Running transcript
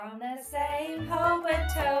On the same pole but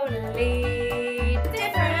totally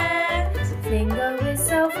different. Flingo is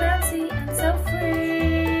so fancy and so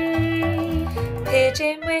free.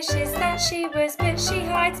 Pigeon wishes that she was, but she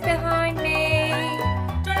hides behind me.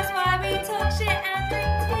 That's why we talk shit and drink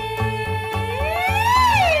tea.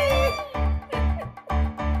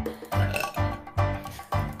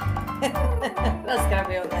 That's gonna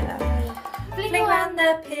be all there now. Flingo and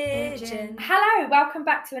the Pigeon. Hello, welcome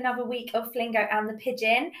back to another week of Flingo and the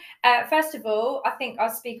Pigeon. First of all, I think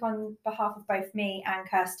I'll speak on behalf of both me and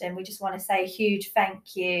Kirsten. We just want to say a huge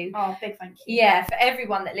thank you. Oh, big thank you. Yeah, for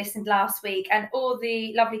everyone that listened last week and all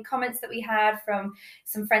the lovely comments that we had from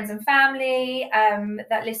some friends and family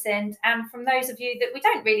that listened, and from those of you that we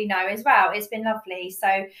don't really know as well. It's been lovely.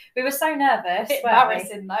 So we were so nervous. A bit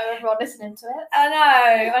embarrassing though, everyone listening to it. I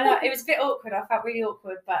know. It was a bit awkward. I felt really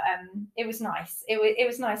awkward, but it was nice. It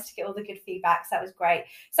was nice to get all the good feedback. So that was great.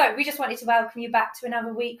 So we just wanted to welcome you back to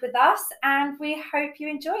another week with us, and we hope you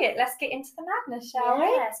enjoy it. Let's get into the madness, shall we?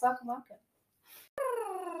 Yes, welcome.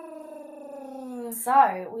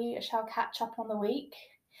 So we shall catch up on the week.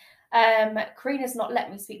 Karina's not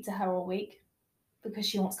let me speak to her all week because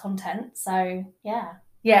she wants content. So yeah.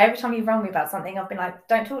 Yeah, every time you've rung me about something, I've been like,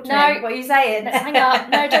 don't talk to me. What are you saying? Let's hang up.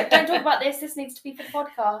 No, don't talk about this. This needs to be for the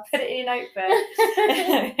podcast. Put it in your notebook.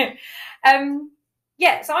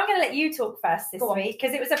 Yeah, so I'm going to let you talk first this week,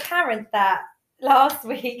 because it was apparent that last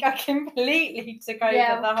week I completely took over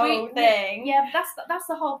the whole thing. That's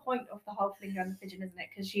the whole point of the whole Flingo and the Pigeon, isn't it?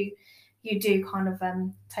 Because you do kind of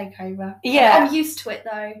take over. Yeah. I'm used to it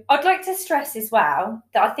though. I'd like to stress as well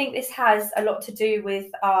that I think this has a lot to do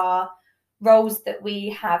with our roles that we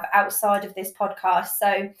have outside of this podcast.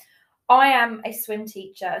 So I am a swim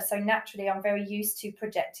teacher, so naturally I'm very used to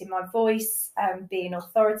projecting my voice, being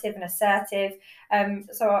authoritative and assertive.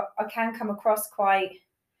 So I can come across quite,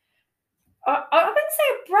 I wouldn't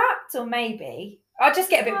say abrupt, or maybe I just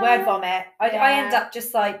get a bit word vomit. I end up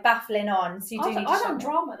just like baffling on. So you do need to. I done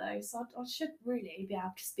drama though, so I should really be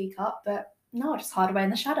able to speak up, but no, I just hide away in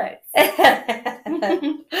the shadows.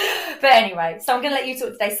 But anyway, so I'm going to let you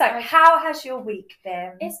talk today. So how has your week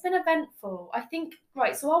been? It's been eventful. I think,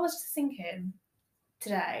 so I was just thinking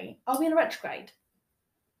today, are we in a retrograde?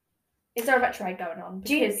 Is there a retrograde going on?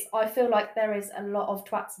 Because I feel like there is a lot of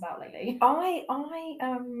twats about lately. I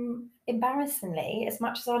embarrassingly, as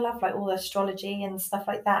much as I love like all the astrology and stuff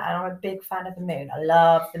like that, and I'm a big fan of the moon, I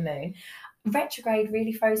love the moon, retrograde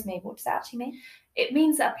really throws me. What does that actually mean? It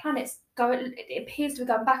means that a planet's it appears to be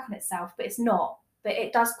going back on itself, but it's not. But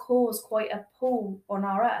it does cause quite a pull on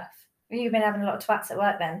our Earth. You've been having a lot of twats at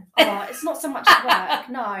work then? Oh, it's not so much at work,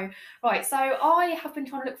 no. Right, so I have been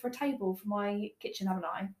trying to look for a table for my kitchen, haven't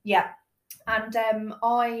I? Yeah. And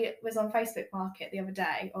I was on Facebook Market the other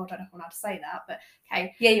day. Oh, I don't know if I'm allowed to say that, but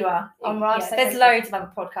okay. Yeah, you are. There's loads of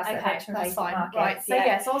other podcasts that mention Facebook fine. Market. Right, so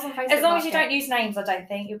so I was on Facebook as long as you don't use names, I don't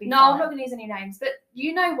think you'll be fine. I'm not going to use any names, but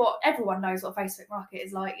you know what? Everyone knows what Facebook Market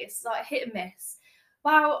is like. It's like hit and miss.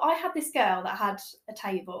 Well, I had this girl that had a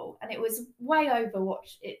table, and it was way over what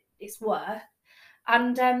it's worth,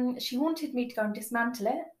 and she wanted me to go and dismantle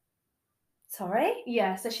it. Sorry?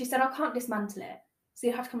 Yeah, so she said, I can't dismantle it, so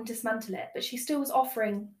you have to come and dismantle it. But she still was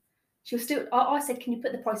offering, I said, can you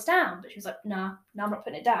put the price down? But she was like, no, I'm not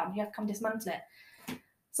putting it down. You have to come dismantle it.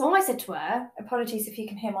 So I said to her, apologies if you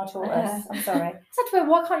can hear my tortoise. I'm sorry. I said to her,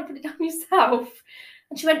 why can't you put it down yourself?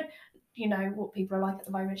 And she went, you know what people are like at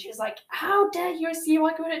the moment. She was like, how dare you assume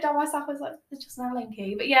I can put it down myself? I was like, it's just now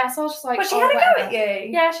linky. But yeah, so I was just like, but she had a go at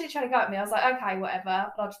you. Yeah, she tried to go at me. I was like, okay, whatever.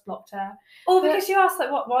 And I just blocked her. Because you asked,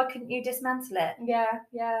 like, why couldn't you dismantle it? Yeah,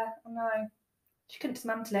 I know. She couldn't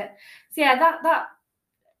dismantle it. So yeah,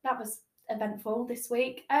 that was eventful this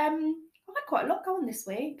week. I had quite a lot going this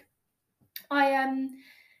week. I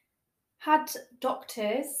had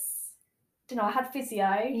doctors. I had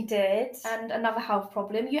physio. You did. And another health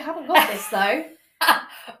problem. You haven't got this though.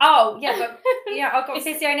 Oh, yeah, but I've got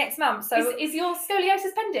physio next month. So is your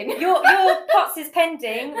scoliosis pending? Your POTS is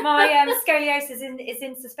pending. My scoliosis is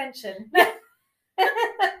in suspension.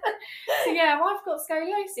 So yeah, I've got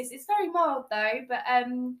scoliosis. It's very mild though, but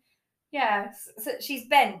yeah. So she's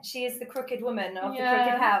bent. She is the crooked woman of the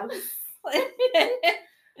crooked house.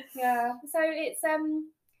 Yeah. So it's so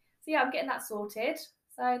yeah, I'm getting that sorted.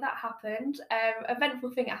 So that happened.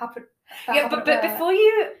 Eventful thing that happened. But before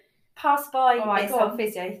you pass by this whole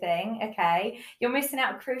physio thing, okay, you're missing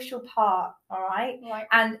out a crucial part, all right? Right.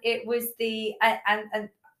 And it was the and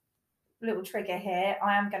little trigger here.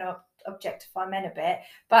 I am going to objectify men a bit,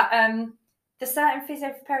 but the certain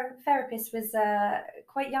physiotherapist was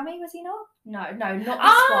quite yummy, was he not? No, not this one.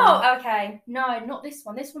 Oh, okay. No, not this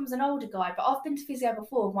one. This one was an older guy, but I've been to physio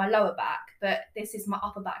before with my lower back, but this is my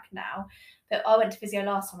upper back now. But I went to physio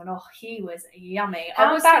last time and he was yummy.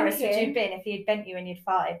 How embarrassed would you have been if he had bent you and you'd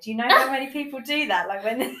farted? Do you know how many people do that? Like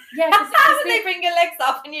when they bring your legs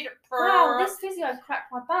up and you'd... Wow, this physio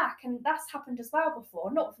cracked my back, and that's happened as well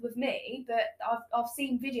before. Not with me, but I've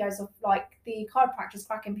seen videos of like the chiropractors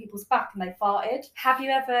cracking people's back and they farted. Have you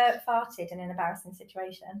ever farted in an embarrassing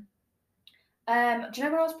situation? Do you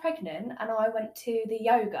know when I was pregnant and I went to the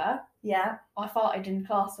yoga? Yeah. I farted in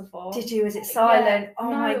class before. Did you? Was it silent? Yeah.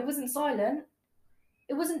 No, it wasn't silent.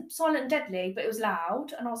 It wasn't silent and deadly, but it was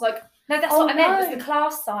loud. And I was like, no, that's what I meant. It was the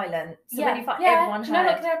class silent. So when you fart, everyone heard. You know,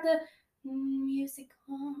 like they had the music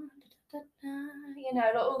on, you know,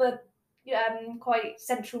 like all the quite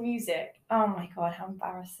central music. Oh my God, how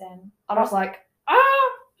embarrassing. And I was like,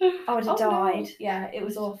 I would have died. No. Yeah, it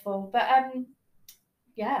was awful. But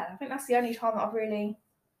yeah, I think that's the only time that I've really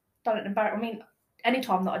done it embarrassing. I mean, any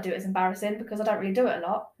time that I do it is embarrassing because I don't really do it a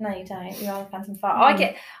lot. No, you don't. You are a phantom fart.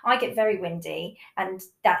 I get very windy, and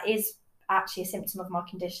that is actually a symptom of my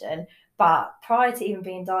condition. But prior to even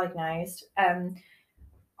being diagnosed,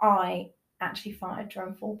 I actually farted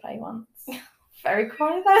during foreplay once. Very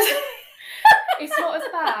quiet. It's not as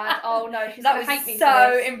bad. Oh no, she's that gonna was hate me.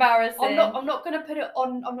 So embarrassing. I'm not gonna put it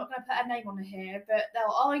on. I'm not gonna put a name on here, but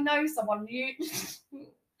I know someone.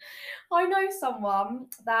 I know someone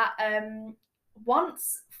that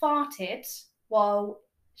once farted while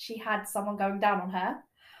she had someone going down on her.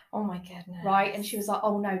 Oh my goodness. Right, and she was like,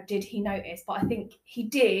 "Oh no, did he notice?" But I think he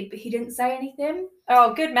did, but he didn't say anything.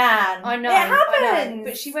 Oh, good man. I know. It happens. I know.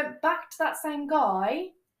 But she went back to that same guy.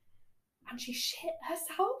 And she shit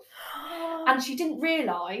herself. And she didn't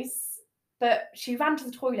realise, but she ran to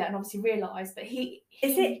the toilet and obviously realised, but he...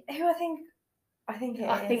 Is it who I think it is?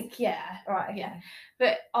 I think, yeah. Right, okay. Yeah.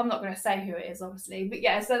 But I'm not going to say who it is, obviously. But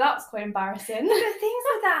yeah, so that's quite embarrassing. But things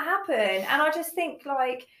like that happen. And I just think,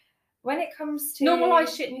 like, when it comes to...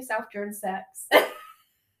 Normalise shitting yourself during sex.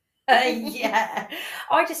 Yeah.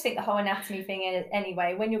 I just think the whole anatomy thing is,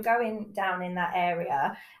 anyway, when you're going down in that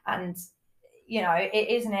area and... You know, it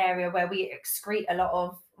is an area where we excrete a lot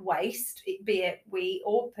of waste, be it wee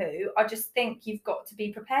or poo. I just think you've got to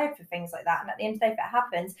be prepared for things like that. And at the end of the day, if it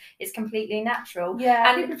happens, it's completely natural. Yeah,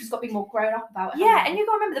 and people have just got to be more grown up about it. Yeah, and you've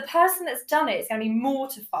got to remember the person that's done it is going to be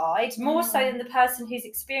mortified, more so than the person who's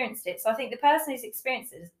experienced it. So I think the person who's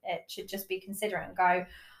experienced it should just be considerate and go,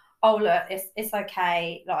 oh, look, it's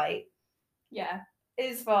okay. Like, yeah.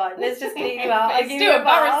 It's fine. Let's just clean you out. It's too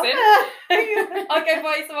embarrassing. I'll go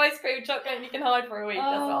buy some ice cream, chocolate, and you can hide for a week.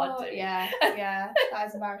 That's what I'd do. Yeah, that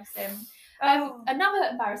is embarrassing. Another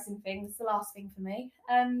embarrassing thing, this is the last thing for me.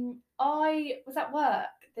 I was at work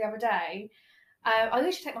the other day. I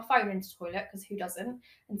usually take my phone into the toilet because who doesn't?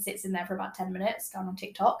 And sits in there for about 10 minutes going on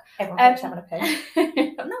TikTok. Everyone thinks having a poo. No,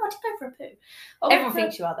 I did go for a poo. Everyone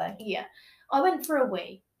thinks you are though. Yeah. I went for a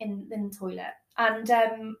wee in the toilet and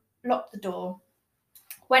locked the door.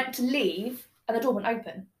 Went to leave and the door wouldn't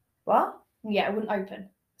open. What? Yeah, it wouldn't open.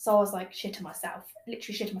 So I was like shitting myself,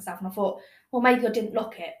 literally shitting myself. And I thought, well, maybe I didn't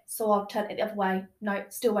lock it. So I've turned it the other way. No,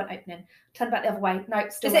 still won't opening. Turned back the other way. No,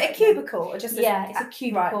 still. Is it a cubicle or just? It's a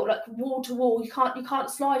cubicle, right. Like wall to wall. You can't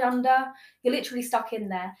slide under. You're literally stuck in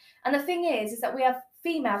there. And the thing is that we have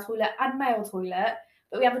female toilet and male toilet,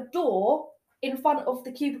 but we have a door in front of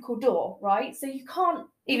the cubicle door, right? So you can't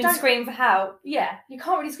even scream for help. Yeah, you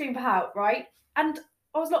can't really scream for help, right? And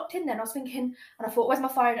I was locked in there and I was thinking, and I thought, where's my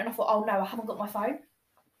phone? And I thought, oh no, I haven't got my phone.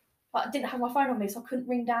 But I didn't have my phone on me, so I couldn't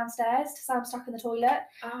ring downstairs to say I'm stuck in the toilet.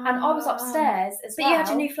 And I was upstairs as well. But you had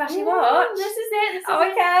your new flashy watch. This is it.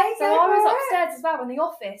 Okay. So I was upstairs as well in the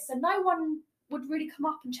office, and no one would really come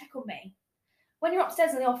up and check on me. When you're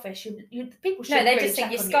upstairs in the office, people should. No, they just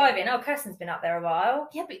think you're skiving. Oh, Kirsten's been up there a while.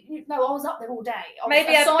 Yeah, but no, I was up there all day.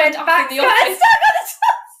 Maybe I bent back in the office.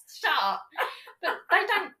 Shut up. But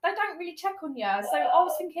they don't really check on you. So I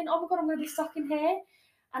was thinking, oh my God, I'm going to be stuck in here.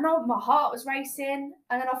 And my heart was racing.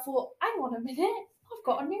 And then I thought, hang on a minute. I've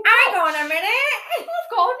got a new watch. Hang on a minute. I've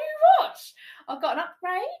got a new watch. I've got an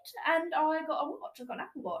upgrade and I got a watch. I got an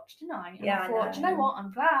Apple Watch, didn't I? And I thought, do you know what?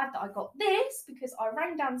 I'm glad that I got this because I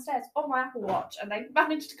rang downstairs on my Apple Watch and they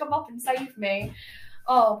managed to come up and save me.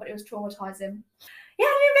 Oh, but it was traumatising. Yeah,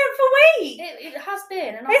 you've been for weeks. It has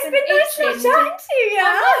been. And it's been nice to chat to you. I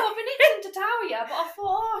know, I've been itching to tell you, but I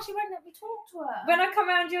thought, oh, she won't let me talk to her. When I come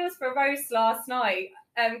round yours for a roast last night,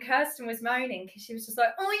 Kirsten was moaning because she was just like,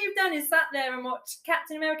 all you've done is sat there and watched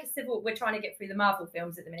Captain America Civil. We're trying to get through the Marvel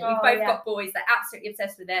films at the minute. We've both got boys. They're absolutely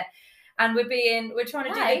obsessed with it. And we're trying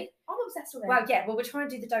to do I'm obsessed with it. Well, we're trying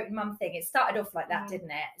to do the doting mum thing. It started off like that, didn't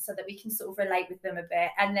it? So that we can sort of relate with them a bit.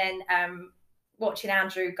 And then watching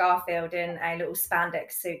Andrew Garfield in a little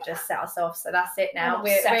spandex suit just set us off. So that's it now.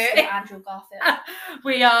 We're obsessed with Andrew Garfield.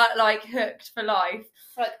 We are like hooked for life.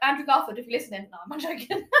 Like, Andrew Garfield, if you're listening, no, I'm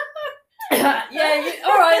joking. Yeah,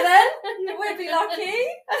 all right then. We'd be lucky.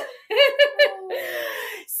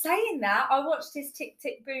 Saying that, I watched his Tick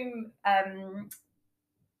Tick Boom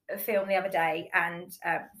film the other day, and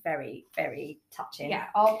very, very touching. Yeah,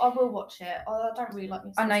 I will watch it. I don't really like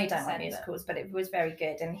musicals. I know you don't like musicals, but it was very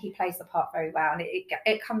good, and he plays the part very well, and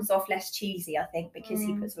it comes off less cheesy, I think, because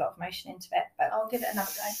he puts a lot of emotion into it. But I'll give it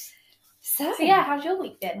another go. So yeah, how's your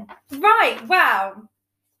week been? Right, wow.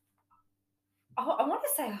 I want to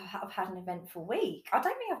say I've had an eventful week. I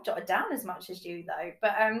don't think I've jotted down as much as you though,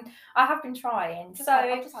 but I have been trying. I've just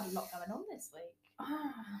had a lot going on this week.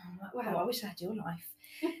 Oh, well, I wish I had your life.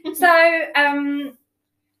 So,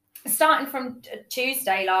 starting from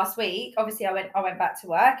Tuesday last week, obviously I went back to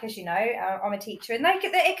work, as you know. I'm a teacher, and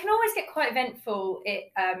it can always get quite eventful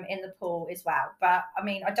in the pool as well. But I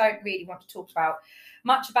mean, I don't really want to talk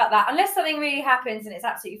much about that unless something really happens and it's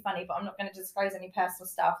absolutely funny. But I'm not going to disclose any personal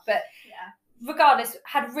stuff. But yeah, regardless,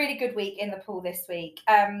 had a really good week in the pool this week.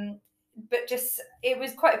 But just, it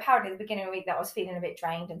was quite apparent at the beginning of the week that I was feeling a bit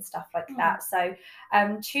drained and stuff like that. So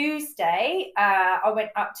Tuesday, I went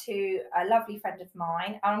up to a lovely friend of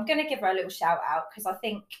mine, and I'm going to give her a little shout out because I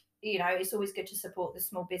think, you know, it's always good to support the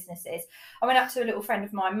small businesses. I went up to a little friend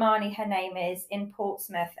of mine, Marnie, her name is, in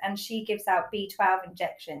Portsmouth, and she gives out B12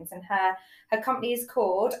 injections, and her company is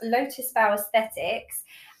called Lotus Bow Aesthetics.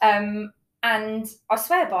 And I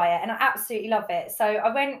swear by it, and I absolutely love it. So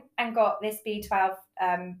I went and got this B12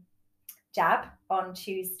 jab on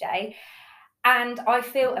Tuesday, and I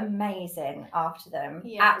feel amazing after them.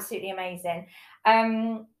 Absolutely amazing.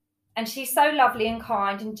 And she's so lovely and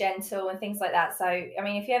kind and gentle and things like that. So I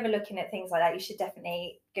mean, if you're ever looking at things like that, you should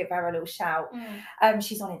definitely give her a little shout.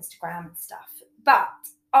 She's on Instagram and stuff, but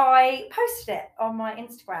I posted it on my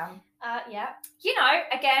Instagram. You know,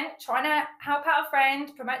 again, trying to help out a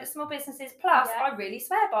friend, promote the small businesses, plus I really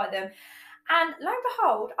swear by them. And lo and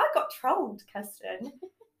behold, I got trolled, Kirsten.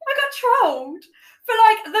 I got trolled for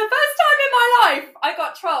like the first time in my life. I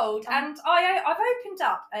got trolled, and I've opened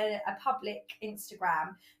up a public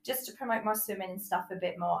Instagram just to promote my swimming and stuff a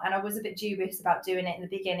bit more. And I was a bit dubious about doing it in the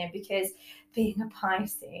beginning because, being a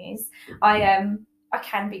Pisces, I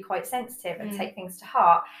can be quite sensitive and take things to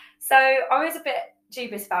heart. So I was a bit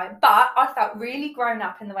dubious about it, but I felt really grown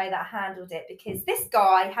up in the way that I handled it, because this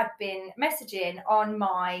guy had been messaging on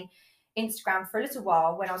my Instagram for a little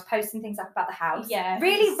while when I was posting things up about the house.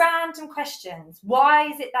 Really random questions. Why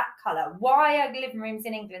is it that colour? Why are living rooms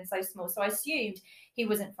in England so small? So I assumed he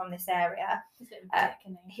wasn't from this area. He's a bit of a dick,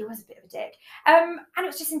 isn't he? He was a bit of a dick. And it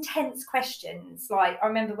was just intense questions. Like, I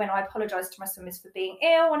remember when I apologised to my swimmers for being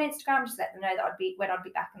ill on Instagram, just let them know that I'd be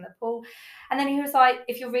back in the pool. And then he was like,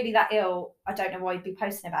 if you're really that ill, I don't know why you'd be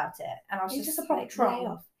posting about it. And I was just a proper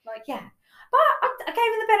troll. Like, yeah. But I gave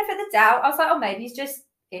him the benefit of the doubt. I was like, oh, maybe he's just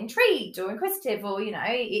intrigued or inquisitive, or, you know,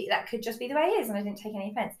 that could just be the way he is, and I didn't take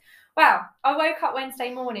any offence. Well, I woke up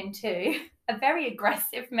Wednesday morning to a very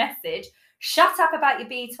aggressive message. Shut up about your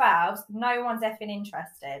B12s. No one's effing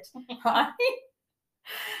interested. Right?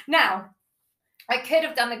 Now, I could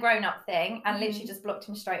have done the grown-up thing and literally just blocked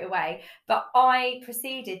him straight away, but I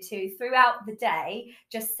proceeded to, throughout the day,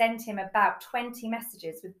 just send him about 20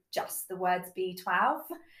 messages with just the words B12.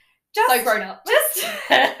 So grown up. Just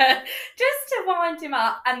to wind him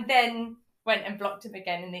up, and then went and blocked him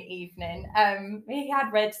again in the evening. He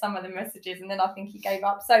had read some of the messages, and then I think he gave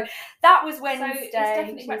up. So that was Wednesday. So it's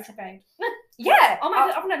definitely retrograde. Yeah. I'm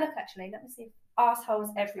going to look, actually. Let me see.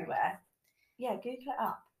 Arseholes everywhere. Yeah, Google it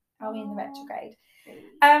up. Are we in the retrograde?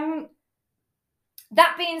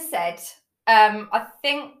 That being said, I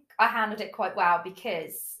think I handled it quite well,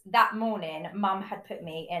 because that morning Mum had put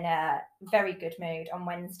me in a very good mood on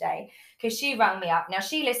Wednesday, because she rang me up. Now,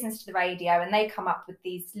 she listens to the radio, and they come up with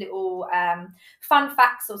these little fun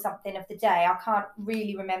facts or something of the day. I can't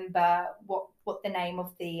really remember what the name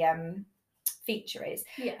of the feature is,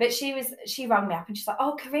 but she rang me up and she's like,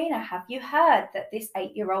 oh, Karina, have you heard that this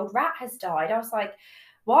 8-year-old rat has died? I was like,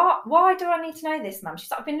 what? Why do I need to know this, Mum?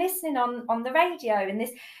 She's like, I've been listening on the radio, and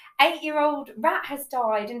this 8-year-old rat has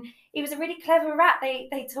died, and he was a really clever rat.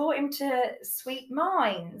 They taught him to sweep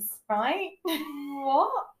mines, right?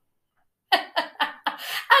 What? And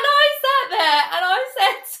I sat there and I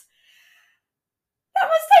said, that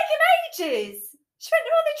was taking ages. She went,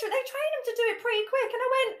 oh, they train him to do it pretty quick. And I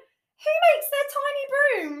went, who makes their tiny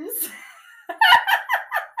brooms?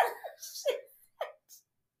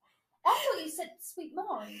 I thought you said sweep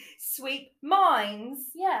mine. Sweep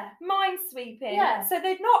mines. Yeah. Mine sweeping. Yeah. So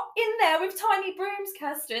they're not in there with tiny brooms,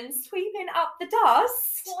 Kirsten, sweeping up the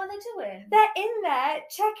dust. What are they doing? They're in there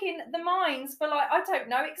checking the mines for, like, I don't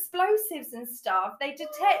know, explosives and stuff. They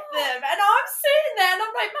detect them. And I'm sitting there and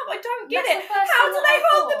I'm like, Mum, I don't get it. How do they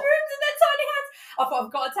hold the brooms in their tiny hands? I thought,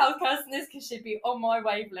 I've got to tell Kirsten this because she'd be on my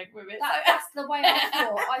wavelength with it. That's the way I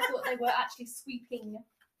thought. I thought they were actually sweeping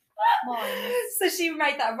mines. So she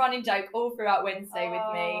made that a running joke all throughout Wednesday with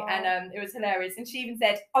me, and it was hilarious. And she even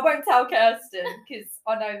said, I won't tell Kirsten because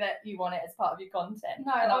I know that you want it as part of your content.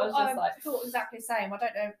 No, and I was just I thought exactly the same. I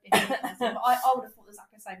don't know if it was, but I would have thought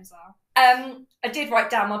exactly the same as well. I did write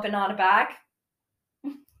down my banana bag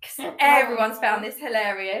because everyone's found this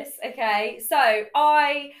hilarious. Okay, so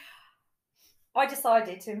I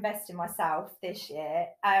decided to invest in myself this year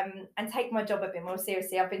and take my job a bit more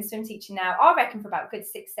seriously. I've been swim teaching now, I reckon, for about a good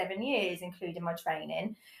 6-7 years, including my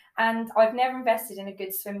training. And I've never invested in a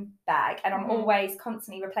good swim bag. And I'm always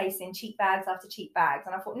constantly replacing cheap bags after cheap bags.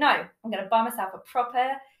 And I thought, no, I'm going to buy myself a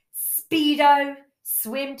proper Speedo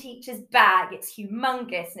swim teacher's bag. It's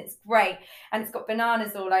humongous and it's great. And it's got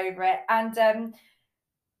bananas all over it. And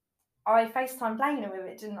I FaceTimed Lena with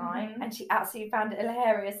it, didn't I? And she absolutely found it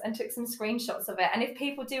hilarious and took some screenshots of it. And if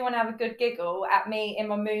people do want to have a good giggle at me in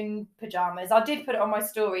my moon pajamas, I did put it on my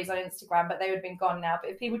stories on Instagram, but they would have been gone now. But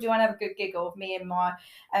if people do want to have a good giggle of me in my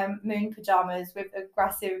moon pajamas with a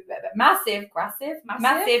massive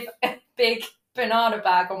big banana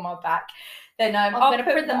bag on my back, then I'm going to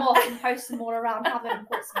print them off and post them all around Havant and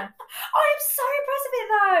Portsmouth. I'm so impressed with it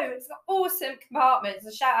though. It's got awesome compartments.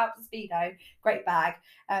 A shout out to Speedo, great bag.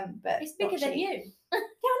 But it's bigger than you. Yeah, no,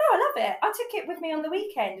 I love it. I took it with me on the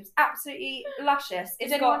weekend. It was absolutely luscious.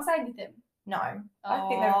 Did anyone say anything? No. I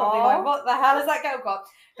think they're probably like, what the hell has that girl got?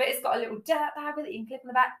 But it's got a little dirt bag with it. You can clip on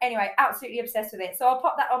the back. Anyway, absolutely obsessed with it. So I'll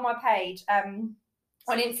pop that on my page on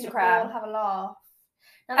Instagram. All have a laugh.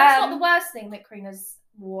 Now that's not the worst thing that Karina's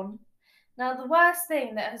worn. Now, the worst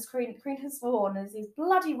thing that Karina's worn is these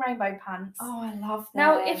bloody rainbow pants. Oh, I love them.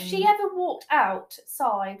 Now, if she ever walked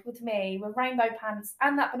outside with me with rainbow pants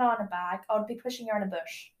and that banana bag, I'd be pushing her in a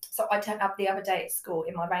bush. So I turned up the other day at school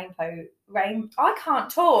in my I can't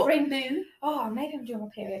talk. Rainbow. Oh, maybe I'm doing my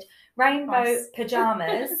period. Rainbow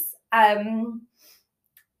pajamas.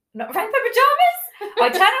 Not rainbow pajamas? I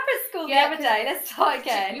turned up at school the other day. Let's start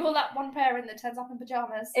again. You're that one parent that turns up in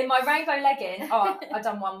pajamas. In my rainbow legging. Oh, I've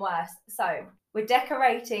done one worse. So we're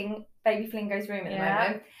decorating baby Flingo's room at the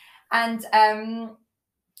moment. And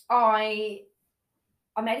I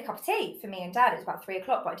made a cup of tea for me and Dad. It was about 3:00,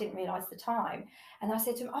 but I didn't realise the time. And I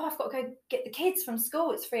said to him, I've got to go get the kids from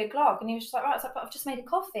school. It's 3:00. And he was just like, right. I was like, but I've just made a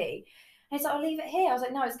coffee. And he's like, I'll leave it here. I was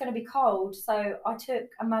like, no, it's going to be cold. So I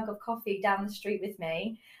took a mug of coffee down the street with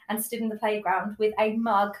me and stood in the playground with a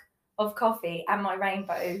mug of coffee and my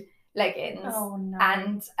rainbow leggings. Oh, no.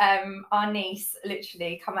 And our niece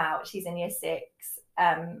literally come out. She's in year 6.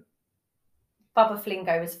 Bubba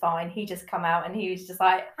Flingo was fine. He just come out and he was just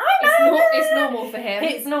like, it's normal for him.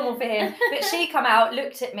 It's normal for him. But she come out,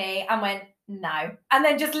 looked at me and went, no. And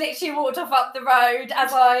then just literally walked off up the road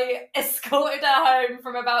as I escorted her home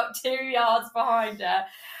from about 2 yards behind her.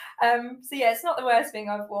 So yeah, it's not the worst thing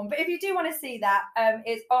I've worn. But if you do want to see that,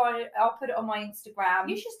 I'll put it on my Instagram.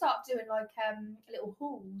 You should start doing like little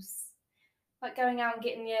hauls. Like going out and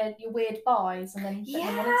getting your weird buys and then putting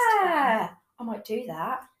them on Instagram. I might do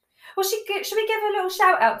that. Well, should we give a little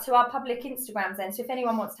shout out to our public Instagrams then? So if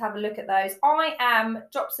anyone wants to have a look at those, I am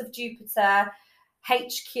Drops of Jupiter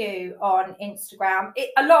HQ on Instagram.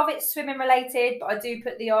 A lot of it's swimming related, but I do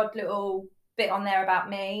put the odd little bit on there about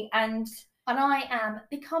me. And I am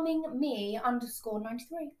Becoming Me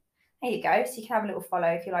 _93. There you go. So you can have a little follow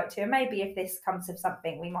if you like to. And maybe if this comes to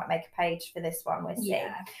something, we might make a page for this one. We'll see.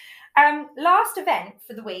 Yeah. Last event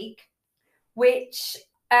for the week, which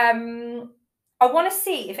I want to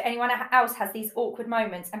see if anyone else has these awkward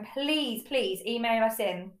moments. And please email us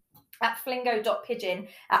in at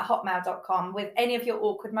flingo.pigeon@hotmail.com with any of your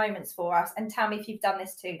awkward moments for us and tell me if you've done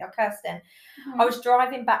this too. Now, Kirsten, I was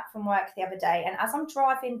driving back from work the other day, and as I'm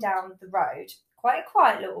driving down the road, quite a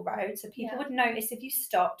quiet little road, so people would notice if you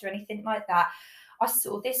stopped or anything like that, I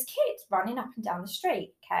saw this kid running up and down the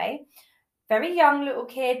street, okay? Very young little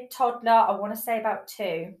kid, toddler, I want to say about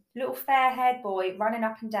 2. Little fair-haired boy running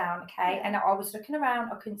up and down, okay? And I was looking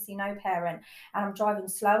around, I couldn't see no parent. And I'm driving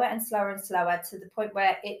slower and slower and slower to the point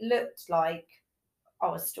where it looked like I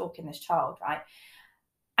was stalking this child, right?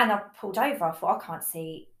 And I pulled over. I thought, I can't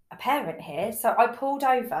see a parent here. So I pulled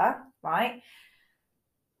over, right?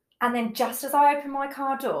 And then just as I opened my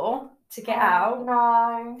car door to get out,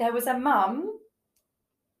 there was a mum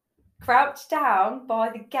crouched down by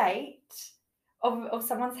the gate of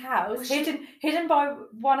someone's house, Was hidden by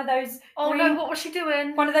one of those. Oh no! What was she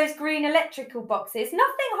doing? One of those green electrical boxes.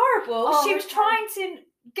 Nothing horrible. Oh, she was trying to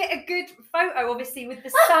get a good photo, obviously, with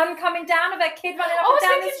the sun coming down of her kid running up I was and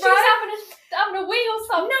down thinking this she road. was having a wee or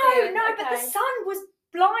something. No, but the sun was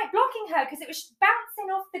blocking her because it was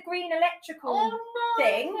bouncing off the green electrical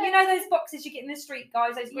thing. Okay. You know those boxes you get in the street,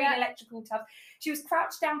 guys, those green Yeah. electrical tubs. She was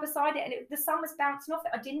crouched down beside it and the sun was bouncing off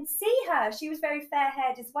it. I didn't see her. She was very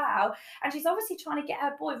fair-haired as well. And she's obviously trying to get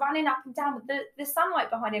her boy running up and down with the sunlight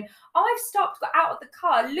behind him. I've stopped, got out of the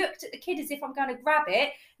car, looked at the kid as if I'm going to grab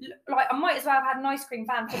it. Like, I might as well have had an ice cream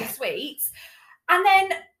van full of sweets. And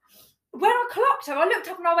then when I clocked her, I looked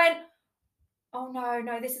up and I went, oh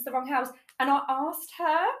no, this is the wrong house. And I asked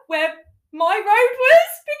her where my road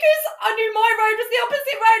was because I knew my road was the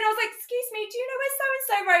opposite road. And I was like, excuse me, do you know where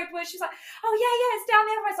so-and-so road was? She's like, oh yeah, it's down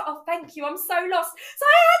the other way. I was like, oh, thank you, I'm so lost. So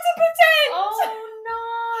I had to pretend. Oh no.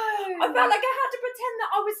 I felt like I had to pretend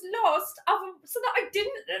that I was lost so that I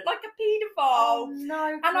didn't look like a paedophile. Oh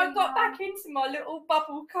no. And I got back into my little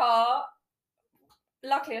bubble car.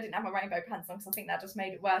 Luckily, I didn't have my rainbow pants on because I think that just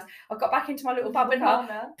made it worse. I got back into my little bubble car,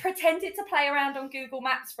 pretended to play around on Google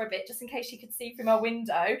Maps for a bit, just in case she could see through my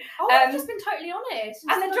window. Oh, I've just been totally honest.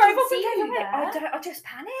 And then drove off and came away. I just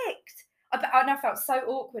panicked. I felt so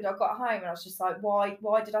awkward. I got home and I was just like, why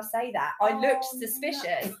did I say that? I looked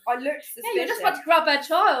suspicious. No. I looked suspicious. Yeah, you're just about to grab her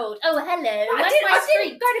child. Oh, hello. I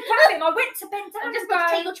didn't go to grab him. I went to bend down. I'm just about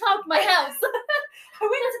to take your child to my house. I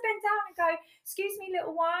went to bend down and go, excuse me,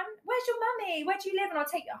 little one, where's your mummy? Where do you live? And I'll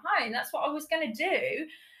take you home. That's what I was going to do.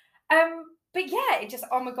 But yeah, it just,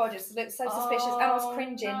 oh my God, it just looked so suspicious. And I was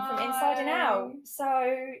cringing from inside and out. So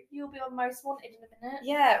you'll be on Most Wanted in a minute.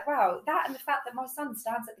 Yeah, well, that and the fact that my son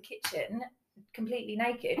stands at the kitchen completely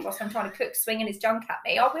naked whilst I'm trying to cook, swinging his junk at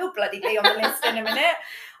me. I will bloody be on the list in a minute.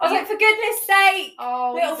 I was like, for goodness sake,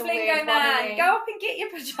 little Flingo man, go up and get your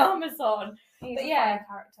pajamas on. But yeah,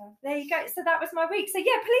 character. There you go. So that was my week. So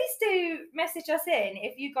yeah, please do message us in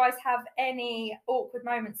if you guys have any awkward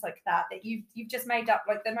moments like that you've just made up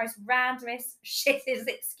like the most randomest, shittest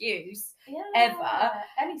excuse ever.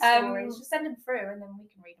 Any stories, just send them through and then we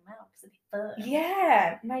can read them out because it'd be fun.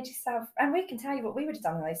 Yeah, made yourself, and we can tell you what we would have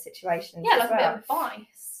done in those situations. Yeah, like a bit of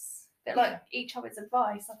advice. A bit like each other's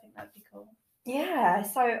advice. I think that'd be cool. Yeah.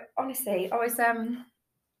 So honestly, I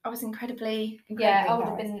was incredibly I would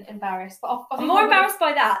have been embarrassed. But I'm more embarrassed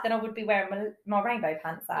by that than I would be wearing my rainbow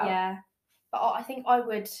pants out. Yeah. But I think I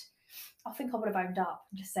would have owned up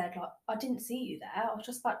and just said, like, I didn't see you there. I was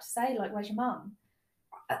just about to say, like, where's your mum?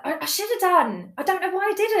 I should have done. I don't know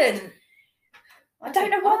why I didn't. I don't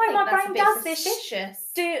know why my brain does this.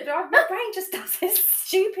 Dude, my brain just does this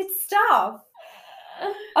stupid stuff.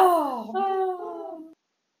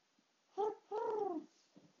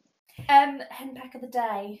 Henpeck of the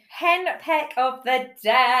day. Henpeck of the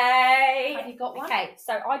day. Have you got one? Okay,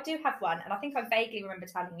 so I do have one, and I think I vaguely remember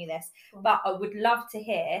telling you this, but I would love to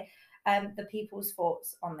hear the people's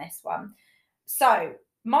thoughts on this one. So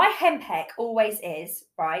my henpeck always is,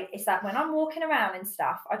 right, is that when I'm walking around and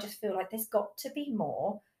stuff, I just feel like there's got to be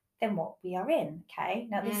more than what we are in. Okay.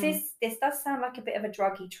 Now this does sound like a bit of a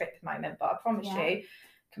druggy trip moment, but I promise you,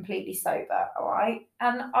 completely sober, all right?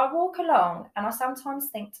 And I walk along and I sometimes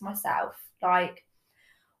think to myself, like,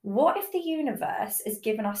 what if the universe is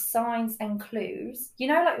giving us signs and clues? You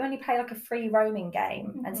know, like when you play like a free roaming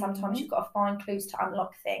game and sometimes you've got to find clues to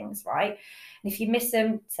unlock things, right? And if you miss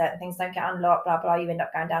them, certain things don't get unlocked, blah, blah, you end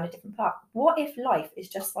up going down a different path. What if life is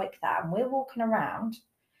just like that and we're walking around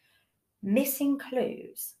missing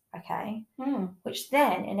clues, okay? Which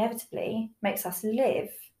then inevitably makes us live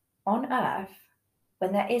on Earth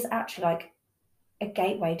when there is actually like a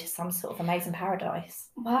gateway to some sort of amazing paradise.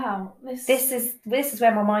 Wow. This is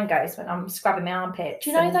where my mind goes when I'm scrubbing my armpits.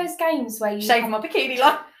 Do you know those games where you shaving my bikini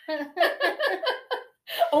line?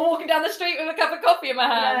 Or walking down the street with a cup of coffee in my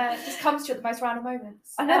hand. Yeah, it just comes to you at the most random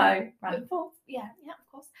moments. I know. Of course.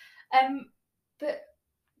 But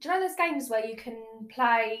do you know those games where you can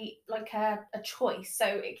play like a choice? So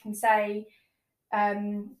it can say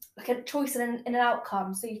like a choice and an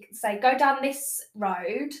outcome. So you can say go down this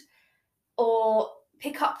road or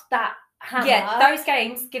pick up that hammer. Yeah, those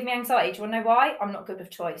games give me anxiety. Do you want to know why? I'm not good with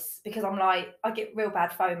choice because I'm like, I get real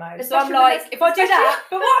bad FOMO. Especially so I'm like, if I do that,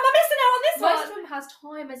 but what am I missing out on this one? Most of them has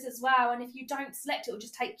timers as well, and if you don't select it, it'll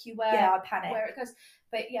just take you where I panic. Where it goes.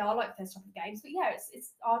 But yeah, I like those type of games. But yeah,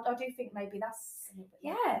 it's I do think maybe that's a little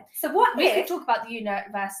bit like, so what we could talk about the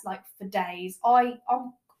universe like for days.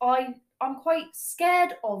 I'm quite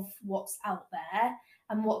scared of what's out there,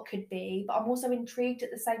 and what could be, but I'm also intrigued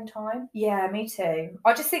at the same time. Yeah, me too.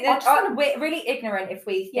 I just think that we're really ignorant if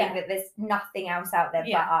we think Yeah. that there's nothing else out there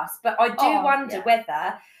Yeah. but us. But I do wonder yeah.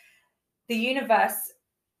 whether the universe,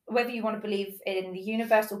 whether you want to believe in the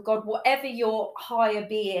universe or God, whatever your higher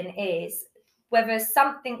being is, whether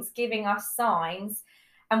something's giving us signs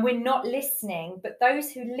and we're not listening, but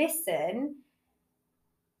those who listen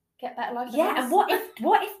get better life. Yeah, and what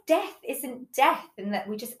if death isn't death and that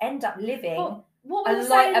we just end up living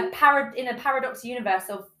in a paradox universe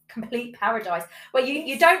of complete paradise where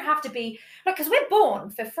you don't have to be like, because we're born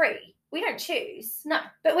for free. We don't choose. No.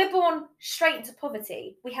 But we're born straight into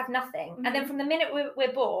poverty. We have nothing. Mm-hmm. And then from the minute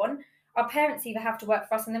we're born, our parents either have to work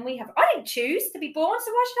for us and then I didn't choose to be born,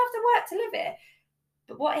 so why should I have to work to live it?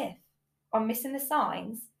 But what if I'm missing the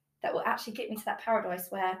signs that will actually get me to that paradise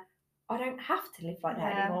where I don't have to live like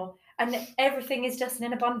that anymore and everything is just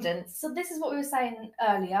in abundance? So this is what we were saying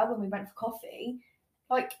earlier when we went for coffee.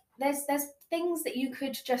 Like there's things that you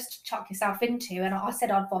could just chuck yourself into, and I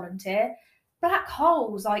said I'd volunteer. Black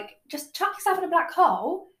holes, like just chuck yourself in a black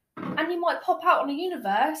hole and you might pop out on a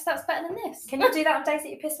universe that's better than this. Can you do that on days that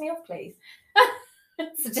you piss me off, please?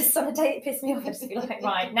 So just on a day that piss me off, I'd just be like,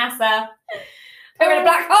 right, NASA, put her in a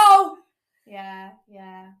black hole. Yeah.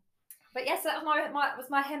 But yes, that was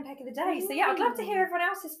my henpeck of the day. So yeah, I'd love to hear everyone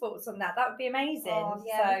else's thoughts on that. That would be amazing. Oh,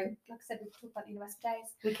 yeah. So Like I said, we could talk about the universe for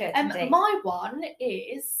days. We could. Indeed. My one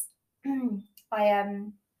is I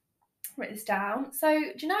wrote this down. So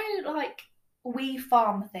do you know, like, we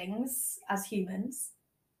farm things as humans?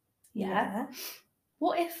 Yeah.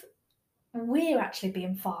 What if we're actually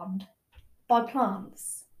being farmed by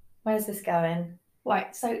plants? Where's this going?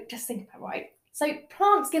 Right, so just think about it, right? So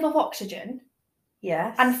plants give off oxygen.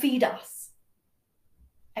 Yes. And feed us.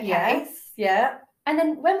 Okay. Yes. Yeah. And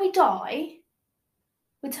then when we die,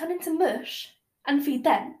 we turn into mush and feed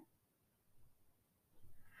them.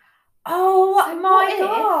 Oh so my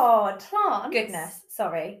God. Plants. Goodness.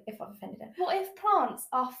 Sorry if I've offended it. What if plants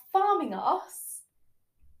are farming us,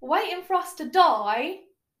 waiting for us to die,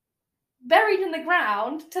 buried in the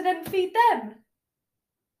ground to then feed them?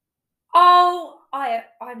 Oh,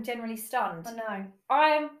 I'm generally stunned. I know.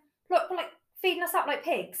 I'm like feeding us up like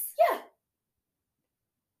pigs. Yeah.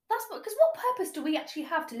 That's because what purpose do we actually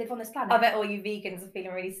have to live on this planet? I bet all you vegans are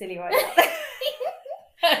feeling really silly right now.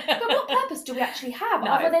 But what purpose do we actually have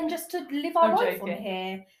other than just to live our life on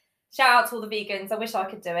here? Shout out to all the vegans. I wish I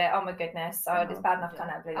could do it. Oh my goodness. So it's bad enough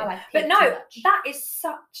kind of believe it. But no, that is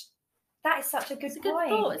such a good point. Good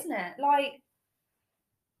thought, isn't it? Like,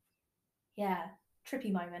 yeah,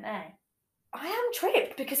 trippy moment, eh? I am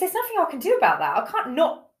tripped because there's nothing I can do about that. I can't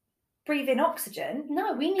not breathe in oxygen.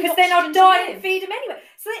 No, we need because then I'll die and feed them anyway.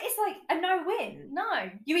 So it's like a no-win.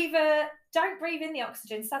 No. You either don't breathe in the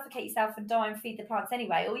oxygen, suffocate yourself and die and feed the plants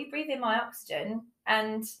anyway, or you breathe in my oxygen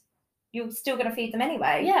and you're still going to feed them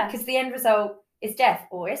anyway. Yeah. Because the end result is death,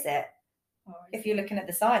 or is it? If you're looking at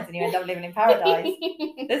the signs and you end up living in paradise.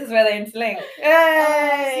 This is where they interlink.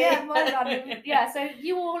 Hey! Yeah, well done. Yeah, so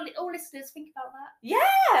you all listeners, think about that.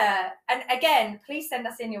 Yeah. And again, please send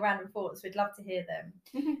us in your random thoughts. We'd love to hear them.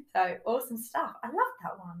 So awesome stuff. I love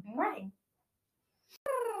that one. Great.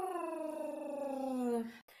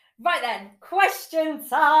 Right then, question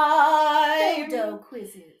time. Dodo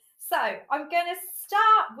quizzes. So I'm going to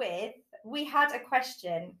start with, we had a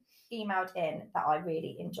question emailed in that I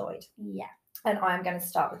really enjoyed. Yeah. And I am going to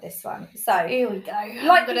start with this one. So here we go.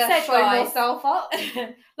 Like we said, guys, myself up.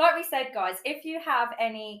 like we said, guys, if you have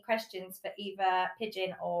any questions for either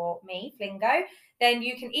Pigeon or me, Flingo, then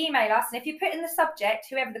you can email us. And if you put in the subject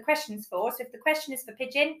whoever the question's for, so if the question is for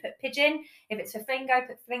Pigeon, put Pigeon. If it's for Flingo,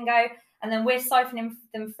 put Flingo. And then we're siphoning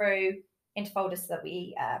them through into folders so that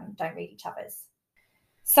we don't read each other's.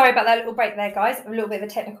 Sorry about that little break there, guys. A little bit of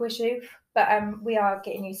a technical issue, but we are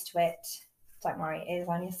getting used to it. Don't worry, it is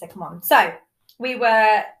only a second one. So we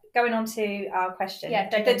were going on to our question. Yeah,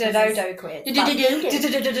 Dodo quiz. Dodo quiz.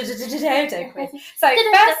 So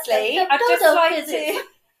firstly, I'd just like to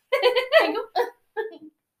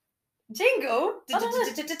jingle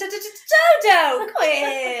Dodo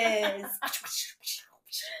quiz.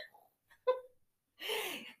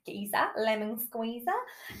 Geezer, lemon squeezer.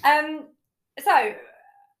 So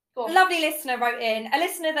lovely listener wrote in, a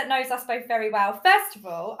listener that knows us both very well. First of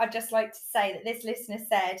all, I'd just like to say that this listener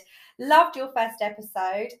said, loved your first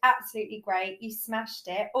episode, absolutely great, you smashed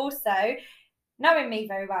it. Also, knowing me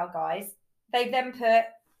very well, guys, they then put,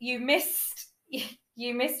 you missed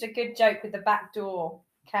a good joke with the back door.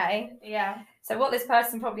 Okay. Yeah. So what this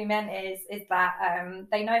person probably meant is that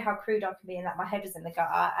they know how crude I can be and that my head was in the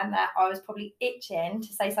gutter and that I was probably itching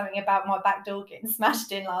to say something about my back door getting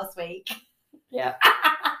smashed in last week. Yeah.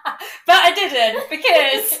 But I didn't,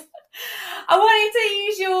 because I wanted to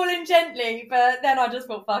use yawl and gently, but then I just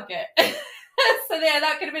thought, fuck it. So yeah,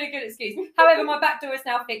 that could have been a good excuse. However, my back door is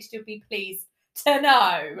now fixed, you'll be pleased to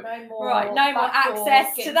know. No more. Right, no more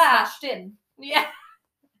access to that. In. Yeah.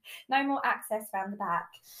 No more access around the back.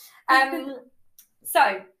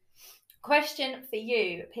 So, question for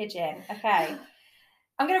you, Pigeon. Okay.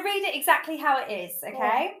 I'm going to read it exactly how it is,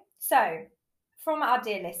 okay? So, from our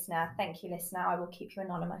dear listener, thank you, listener, I will keep you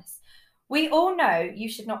anonymous. We all know you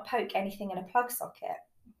should not poke anything in a plug socket.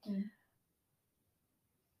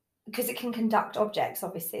 Because it can conduct objects,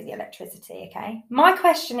 obviously, the electricity, okay? My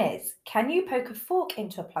question is, can you poke a fork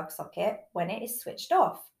into a plug socket when it is switched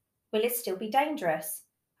off? Will it still be dangerous?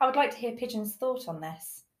 I would like to hear Pigeon's thought on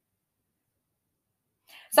this.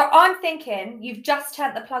 So I'm thinking you've just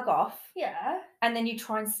turned the plug off. Yeah. And then you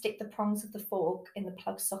try and stick the prongs of the fork in the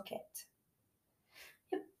plug socket.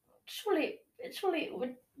 Yeah, surely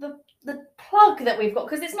with the plug that we've got,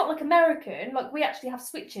 because it's not like American, like we actually have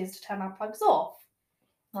switches to turn our plugs off.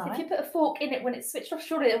 Right. So if you put a fork in it when it's switched off,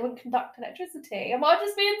 surely it wouldn't conduct electricity. Am I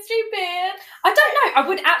just being stupid? I don't know. I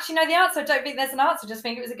wouldn't actually know the answer. I don't think there's an answer. I just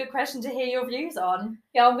think it was a good question to hear your views on.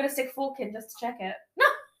 Yeah, I'm going to stick a fork in just to check it.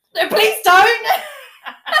 No, please don't.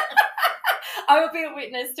 I will be a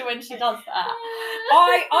witness to when she does that.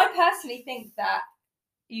 I personally think that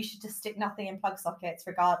you should just stick nothing in plug sockets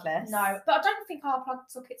regardless. No, but I don't think our plug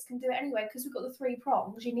sockets can do it anyway, because we've got the 3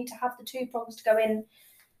 prongs. You need to have the 2 prongs to go in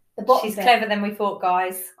the bottom. She's clever than we thought,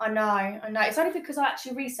 guys. I know. It's only because I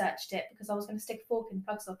actually researched it, because I was going to stick a fork in the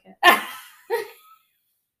plug socket.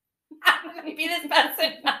 Maybe this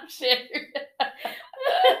person knows you.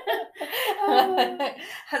 I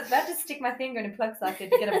was about to stick my finger in a plug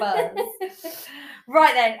socket to get a buzz.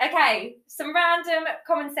 Right then, okay, some random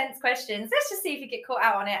common sense questions. Let's just see if you get caught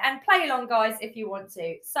out on it, and play along, guys, if you want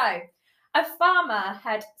to. So, a farmer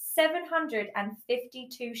had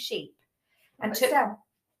 752 sheep and took...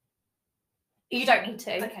 You don't need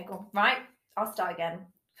to. Okay, go on. Right? I'll start again.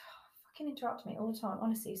 Fucking interrupt me all the time.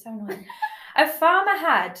 Honestly, so annoying. A farmer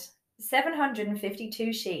had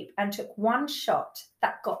 752 sheep and took one shot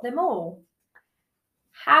that got them all.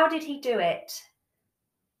 How did he do it?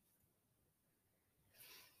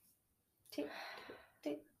 Tick,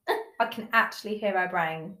 tick, tick. I can actually hear her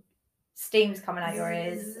brain. Steam's coming out your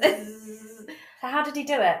ears. So how did he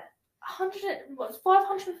do it? 500,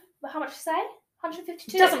 how much did you say?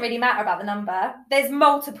 152? It doesn't really matter about the number. There's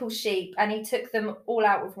multiple sheep and he took them all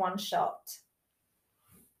out with one shot.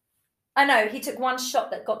 I know, he took one shot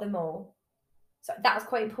that got them all. So that was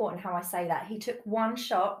quite important how I say that. He took one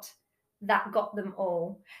shot that got them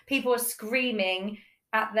all. People are screaming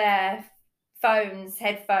at their phones,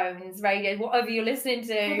 headphones, radio, whatever you're listening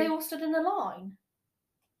to. Well, they all stood in a line.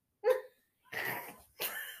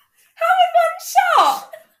 How in one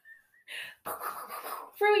shot?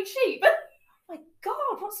 Through each sheep. Oh my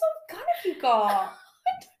God, what sort of gun have you got?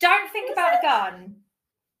 Don't think about the gun.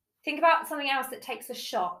 Think about something else that takes a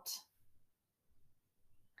shot.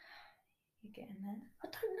 You getting there? I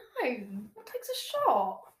don't know. What takes a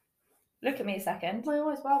shot? Look at me a second. My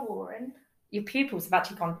eyes were watering. Your pupils have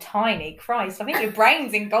actually gone tiny. Christ, I think your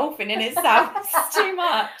brain's engulfing in itself. It's too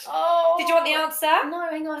much. Oh. Did you want the answer? No,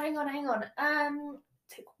 hang on.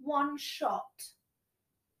 Took one shot.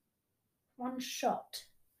 One shot.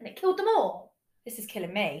 And it killed them all. This is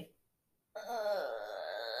killing me.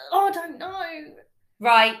 I don't know.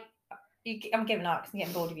 Right. I'm giving up because I'm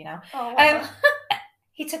getting bored of you now. Oh,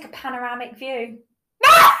 he took a panoramic view.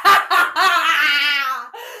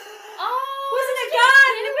 Wasn't a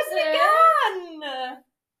gun.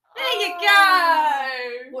 There you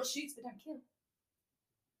go. What shoots but don't kill?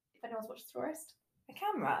 If anyone's watched Tourist. A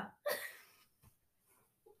camera.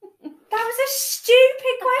 That was a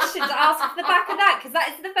stupid question to ask off the back of that, because that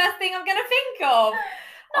is the first thing I'm going to think of.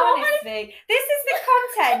 No, honestly, this is the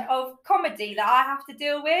content of comedy that I have to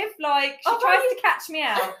deal with. Like, she tries to catch me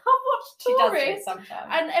out. I've watched Tourist, she does it sometimes.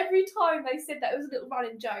 And every time they said that, it was a little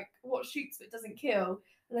running joke. What shoots but doesn't kill?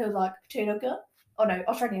 And they were like, potato gun? Oh no,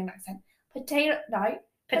 Australian accent. Potato gun,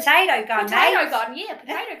 Potato gun, yeah,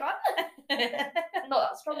 potato gun. Not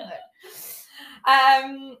that strong though.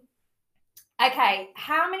 Okay,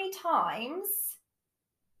 how many times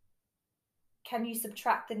can you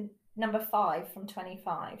subtract the number 5 from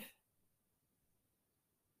 25?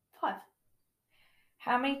 5.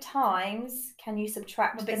 How many times can you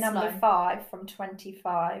subtract the number slow. 5 from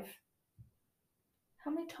 25?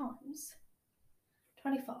 How many times?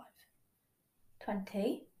 25.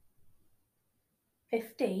 20.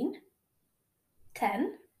 15.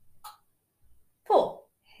 10. 4.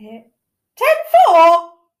 Here. 10,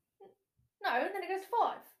 4? No, and then it goes to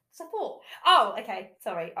 5. So 4. Oh, okay.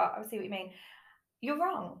 Sorry. I see what you mean. You're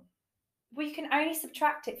wrong. Well, you can only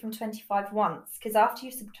subtract it from 25 once, because after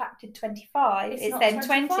you've subtracted 25, it's then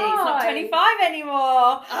 20. It's not 25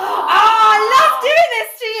 anymore. I love doing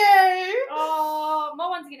this to you. Oh, my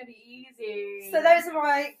one's going to be easy. So those are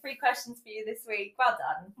my 3 questions for you this week. Well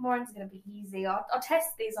done. Mine's going to be easy. I'll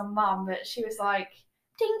test these on Mum, but she was like,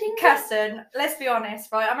 ding, ding, Kirsten, let's be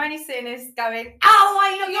honest, right? I'm only sitting here going, "Oh, why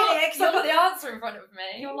are you not getting it?" Because I've got the answer in front of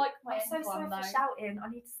me. You're like my I'm end so one, sorry though. for shouting. I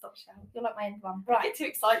need to stop shouting. You're like my end one. I get too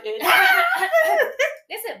excited.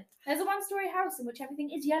 Listen, there's a one-story house in which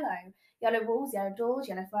everything is yellow. Yellow walls, yellow doors,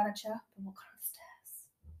 yellow furniture, and what kind of stairs?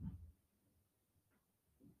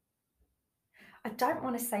 I don't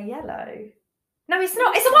want to say yellow. No, it's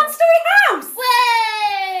not. It's a one-story house.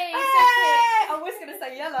 Way! I was going to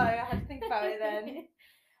say yellow. I had to think about it then.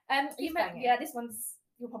 This one's.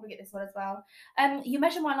 You'll probably get this one as well. You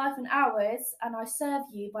measure my life in hours, and I serve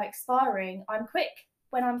you by expiring. I'm quick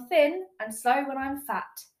when I'm thin, and slow when I'm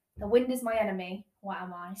fat. The wind is my enemy. What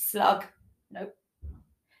am I? Slug. Nope.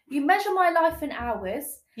 You measure my life in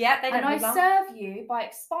hours. Yeah, they don't. And I serve you by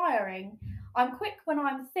expiring. I'm quick when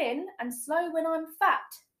I'm thin, and slow when I'm fat.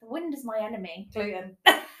 The wind is my enemy. Gluten.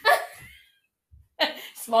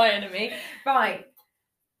 It's my enemy. Right.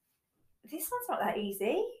 This one's not that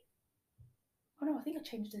easy. Oh no, I think I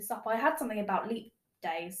changed this up. I had something about leap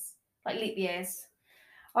days, like leap years.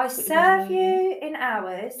 I serve you in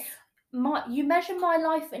hours. You measure my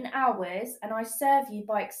life in hours, and I serve you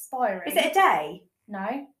by expiring. Is it a day?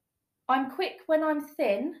 No. I'm quick when I'm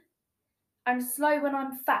thin, and slow when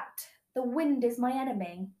I'm fat. The wind is my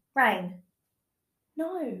enemy. Rain.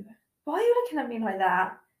 No. Why are you looking at me like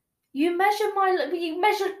that? You measure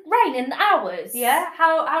rain in hours. Yeah.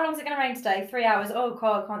 How long is it going to rain today? 3 hours. Oh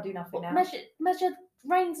God, I can't do nothing now. Measure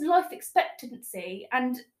rain's life expectancy,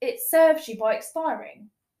 and it serves you by expiring.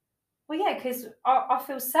 Well, yeah, because I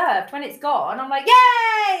feel served. When it's gone, I'm like,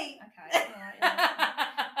 yay! Okay. All right,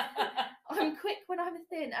 yeah. I'm quick when I'm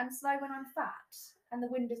thin and slow when I'm fat, and the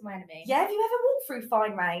wind is my enemy. Yeah. Have you ever walked through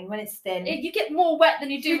fine rain when it's thin? You get more wet than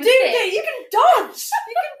you do. You with do. thick. You can dodge.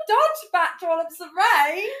 You can dodge back drops of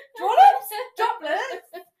rain. Droplets.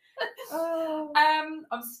 Oh.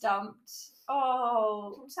 I'm stumped.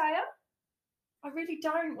 Oh. Can I tell you? I really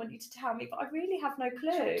don't want you to tell me, but I really have no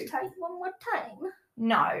clue. Shall I tell you one more time?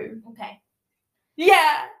 No. Okay.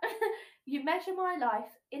 Yeah. You measure my life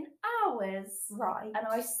in hours. Right. And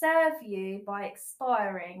I serve you by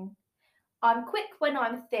expiring. I'm quick when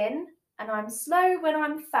I'm thin, and I'm slow when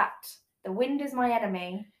I'm fat. The wind is my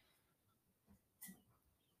enemy.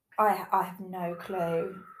 I have no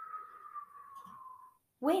clue.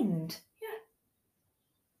 Wind. Yeah.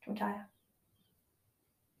 Can I tell you?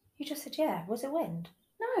 You just said yeah. Was it wind?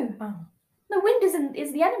 No. Oh. The wind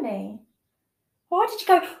is the enemy. Why did you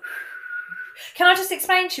go? Can I just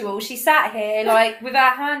explain to you all? She sat here like with her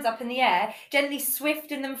hands up in the air, gently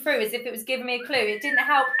swifting them through as if it was giving me a clue. It didn't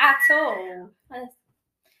help at all.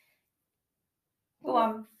 Go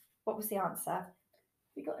on. What was the answer? Have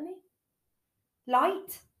you got any?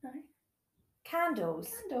 Light? No.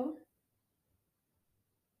 Candles? Candle.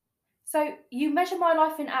 So you measure my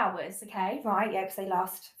life in hours, okay? Right, yeah, because they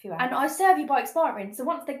last a few hours. And I serve you by expiring. So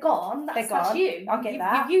once they're gone, that's you. I'll get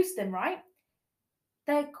that. You've used them, right?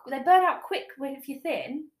 They burn out quick if you're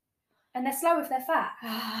thin, and they're slow if they're fat.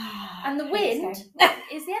 And the wind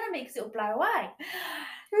is the enemy because it'll blow away.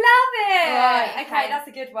 Love it! Right, okay, that's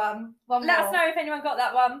a good one. Let us know if anyone got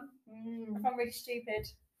that one. If I'm really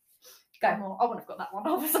stupid. Go more. I wouldn't have got that one,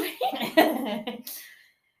 obviously.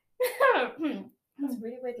 That's a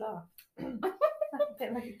really weird laugh. Like a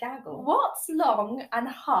bit like a gaggle. What's long and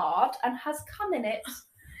hard and has cum in it?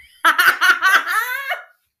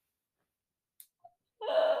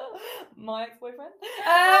 My ex-boyfriend.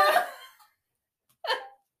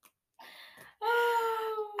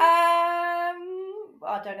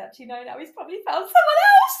 I don't actually know now. He's probably found someone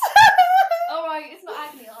else. All right, it's not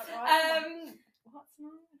agony, right? What's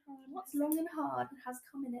What's long and hard and has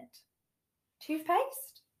cum in it?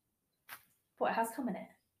 Toothpaste? What, it has cum in it?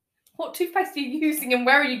 What toothpaste are you using and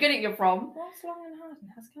where are you getting it from? What's long and hard and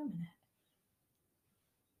has cum in it?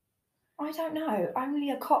 I don't know.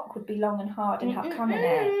 Only a cock would be long and hard and have cum in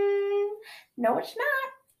it. No, it's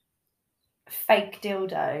not. Fake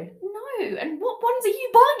dildo. No, and what ones are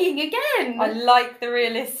you buying again? I like the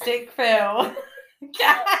realistic feel.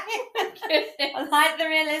 I like the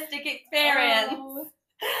realistic experience.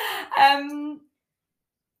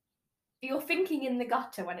 You're thinking in the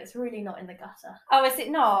gutter when it's really not in the gutter. Oh, is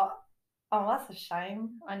it not? Oh, that's a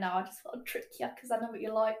shame. I know, I just thought I'd trick you because I know what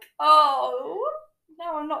you like. Oh,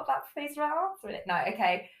 no, I'm not that pleased about answering it. No,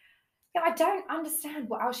 okay. Yeah, I don't understand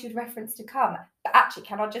what else you'd reference to come. But actually,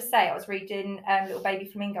 can I just say, I was reading Little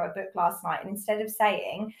Baby Flingo, a book last night, and instead of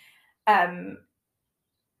saying a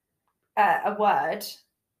word,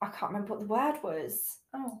 I can't remember what the word was.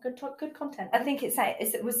 Oh, good content. I think it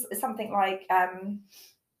was something like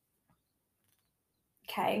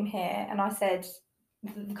came here, and I said,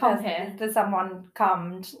 Come here. The someone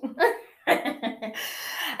cummed.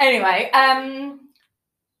 Anyway, long,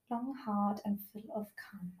 hard, and full of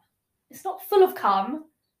cum. It's not full of cum.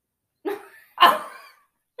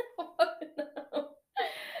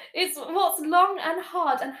 It's what's long and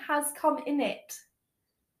hard and has cum in it.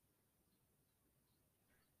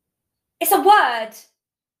 It's a word.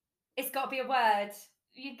 It's got to be a word.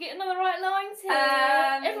 You get another right lines here.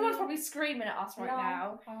 Everyone's probably screaming at us right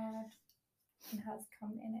now. Hard, and has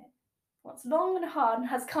cum in it. What's long and hard and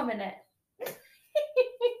has cum in it?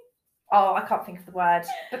 Oh, I can't think of the word.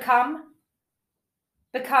 Become.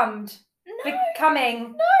 Becomed. No.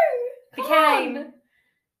 Becoming. No. Became. On.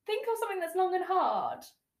 Think of something that's long and hard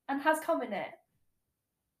and has cum in it.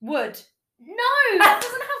 Would. No, that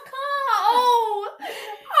doesn't have cum. Oh.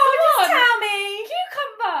 Just tell me.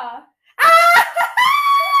 Cucumber.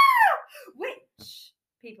 Which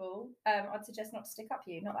people, I'd suggest not to stick up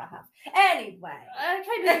you, not that I have. Anyway.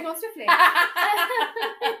 Okay, moving on swiftly.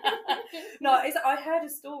 No, I heard a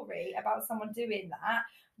story about someone doing that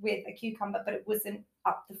with a cucumber, but it wasn't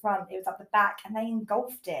up the front, it was up the back, and they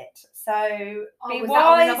engulfed it. So be was wise. That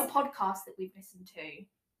on another podcast that we've listened to?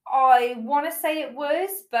 I want to say it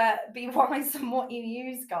was, but be wise on what you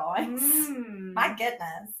use, guys. My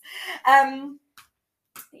goodness.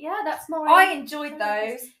 Yeah, that's my. I enjoyed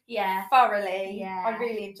those. Yeah, thoroughly. Yeah, I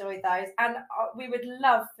really enjoyed those, and we would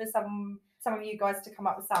love for some of you guys to come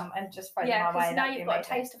up with some and just throw them our way. Now you've got a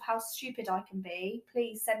taste of how stupid I can be.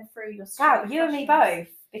 Please send through your. Wow, you and me both,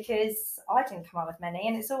 because I didn't come up with many,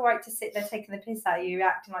 and it's all right to sit there taking the piss out of you,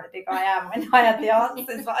 acting like the big I am when I had the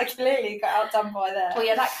answers, but I clearly got outdone by there. Well,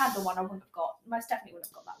 yeah, that candle one I wouldn't have got. Most definitely wouldn't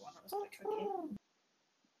have got that one. That was quite tricky.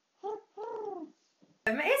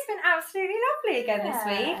 It's been absolutely lovely again this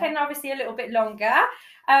week, and obviously a little bit longer.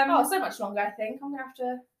 So much longer, I think. I'm going to have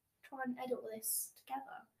to try and edit all this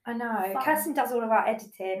together. I know. Fun. Kirsten does all of our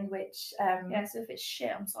editing, which... so if it's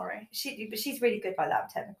shit, I'm sorry. But she's really good like that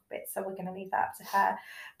with technical bits, so we're going to leave that up to her.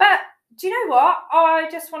 But do you know what? I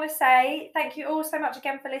just want to say thank you all so much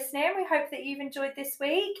again for listening. We hope that you've enjoyed this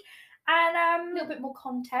week. And a little bit more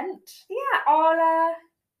content. Yeah, I'll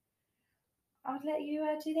let you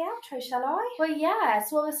do the outro, shall I? Well, yeah.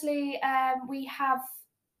 So obviously, we have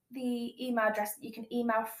the email address that you can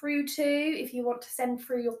email through to if you want to send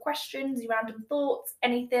through your questions, your random thoughts,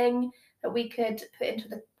 anything that we could put into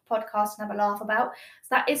the podcast and have a laugh about. So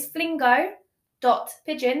that is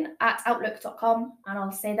flingo.pigeon@outlook.com, and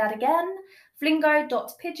I'll say that again,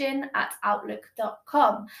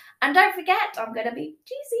 flingo.pigeon@outlook.com. And don't forget, I'm going to be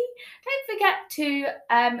cheesy, don't forget to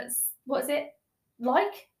what is it,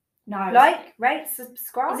 like, rate,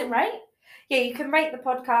 subscribe. Is it rate? Yeah, you can rate the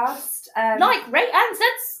podcast. Rate, and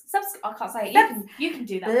subscribe. I can't say it. You can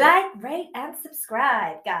do that. Like, rate, and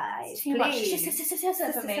subscribe, guys. Too please. much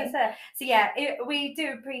for me. So yeah, we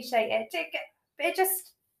do appreciate it. It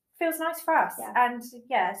just feels nice for us. Yeah. And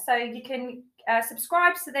yeah, so you can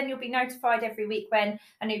subscribe, so then you'll be notified every week when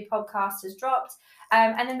a new podcast has dropped.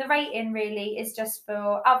 And then the rating really is just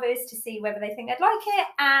for others to see whether they think they'd like it,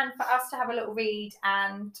 and for us to have a little read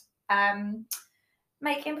and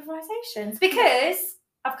make improvisations, because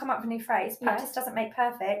I've come up with a new phrase: practice doesn't make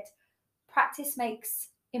perfect, practice makes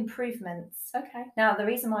improvements. Okay. Now, the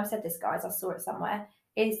reason why I've said this, guys, I saw it somewhere,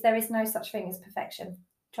 is there is no such thing as perfection.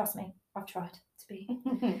 Trust me, I've tried to be.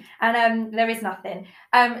 And there is nothing.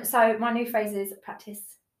 So my new phrase is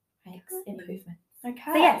practice makes improvements. Okay.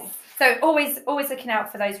 So yes. So always looking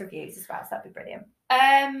out for those reviews as well. So that'd be brilliant.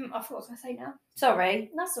 I forgot what I was going to say now. Sorry.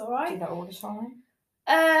 That's all right. Do that all the time.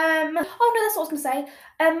 Oh no, that's what I was going to say.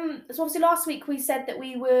 So obviously last week we said that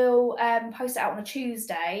we will post it out on a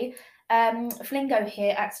Tuesday. Flingo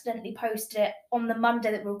here accidentally posted it on the Monday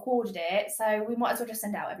that we recorded it, so we might as well just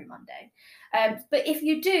send it out every Monday. But if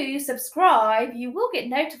you do subscribe, you will get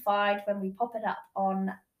notified when we pop it up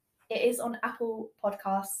on. It is on Apple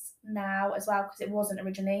Podcasts now as well, because it wasn't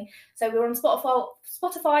originally. So we're on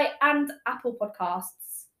Spotify and Apple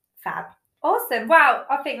Podcasts. Fab. Awesome. Well,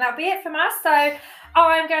 I think that'll be it from us. So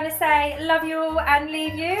I'm going to say love you all and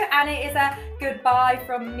leave you. And it is a goodbye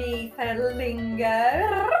from me,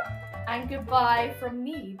 Flingo. And goodbye from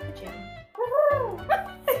me, Pigeon.